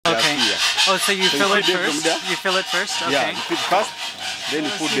Oh, so you fill it feed them from first? there. You fill it first? Okay. Yeah, you feed first, then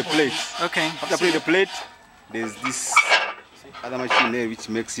you put the plate. Okay. After putting the plate, there's this other machine there which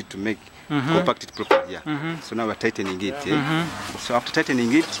makes it to make compact it properly. Yeah. So now we're tightening it. So after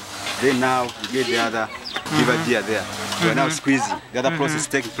tightening it, then now you get the other liver gear there. We're now squeezing. The other process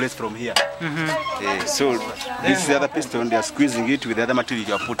taking place from here. So this is the other piston. They are squeezing it with the other material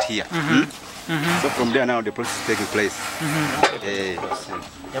you have put here. So from there now the process is taking place.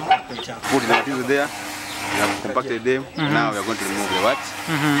 Put the material there. We have compacted them. Now we are going to remove the what?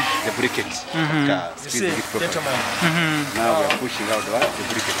 The briquette. Squeezing it properly. Now we are pushing out the what? The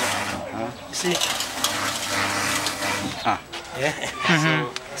briquette. You see?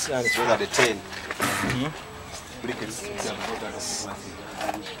 So those are the 10 briquettes.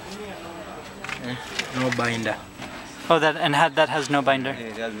 No binder. Oh, that has no binder. Yeah,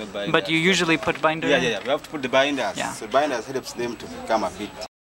 it has no binder. But you usually put binder. Yeah. We have to put the binders. Yeah. So binders helps them to become a bit